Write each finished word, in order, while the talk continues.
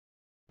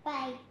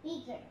By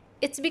bigger.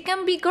 It's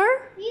become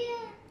bigger?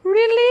 Yeah.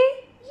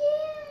 Really?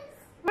 Yes.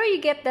 Where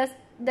you get that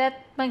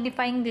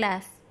magnifying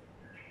glass?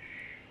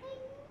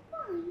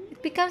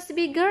 It becomes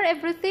bigger,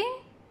 everything?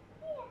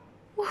 Yeah.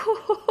 That's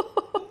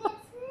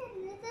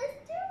it.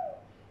 That's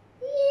true.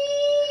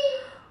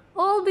 Yeah.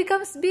 All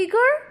becomes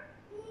bigger?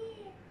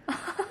 Yeah.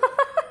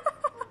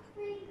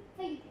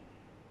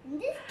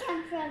 This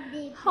comes from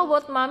big. How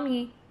about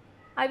mommy?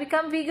 I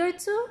become bigger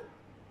too?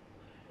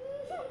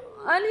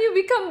 And you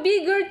become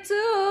bigger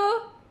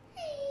too.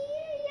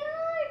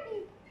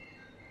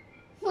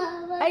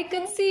 I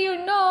can see your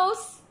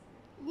nose.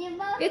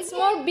 It's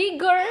more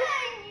bigger.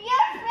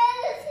 Your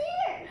friend is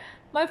here.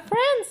 My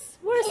friends?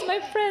 Where's my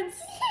friends?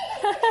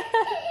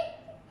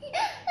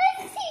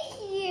 I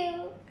see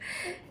you.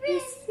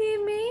 You see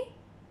me?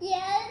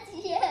 Yes,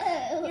 you.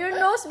 Your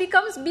nose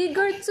becomes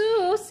bigger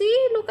too.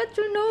 See? Look at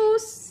your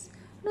nose.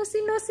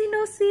 Nosy, nosy,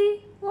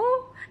 nosy.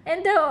 Oh,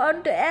 and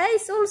the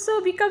eyes also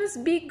becomes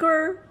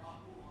bigger.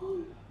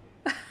 Well,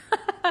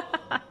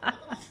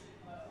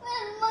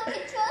 monkey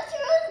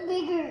treasure is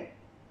bigger.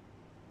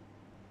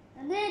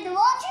 And then the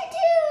water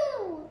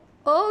too.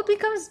 All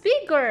becomes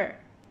bigger.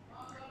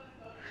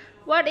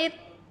 What it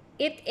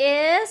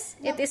is?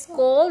 It is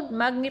called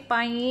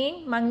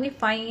magnifying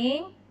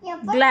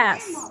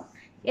glass. Animals.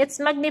 It's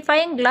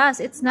magnifying glass.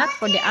 It's not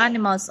for the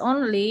animals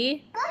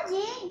only.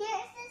 Daddy,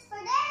 this is for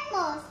the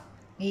animals.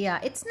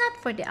 Yeah, it's not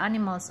for the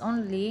animals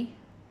only.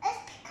 It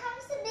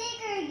becomes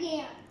bigger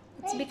again.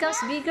 It becomes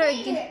bigger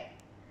again.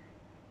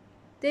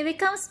 They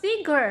becomes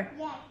bigger.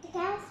 Yeah, it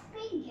becomes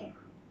bigger.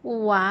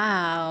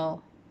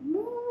 Wow.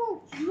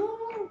 Move,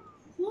 move,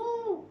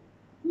 move,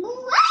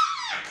 move.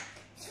 Ah!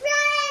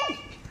 Friend!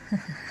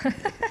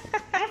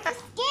 I'm so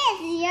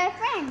scared. Your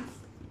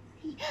friends.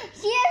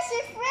 Here's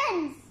your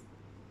friends.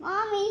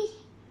 Mommy,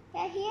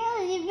 you're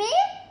here with me?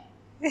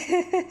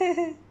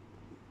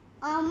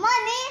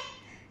 Mommy?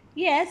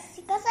 Yes.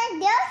 Because I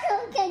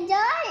don't can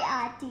die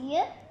at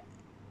you.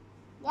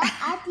 Yeah,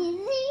 Auntie is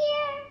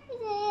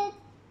here.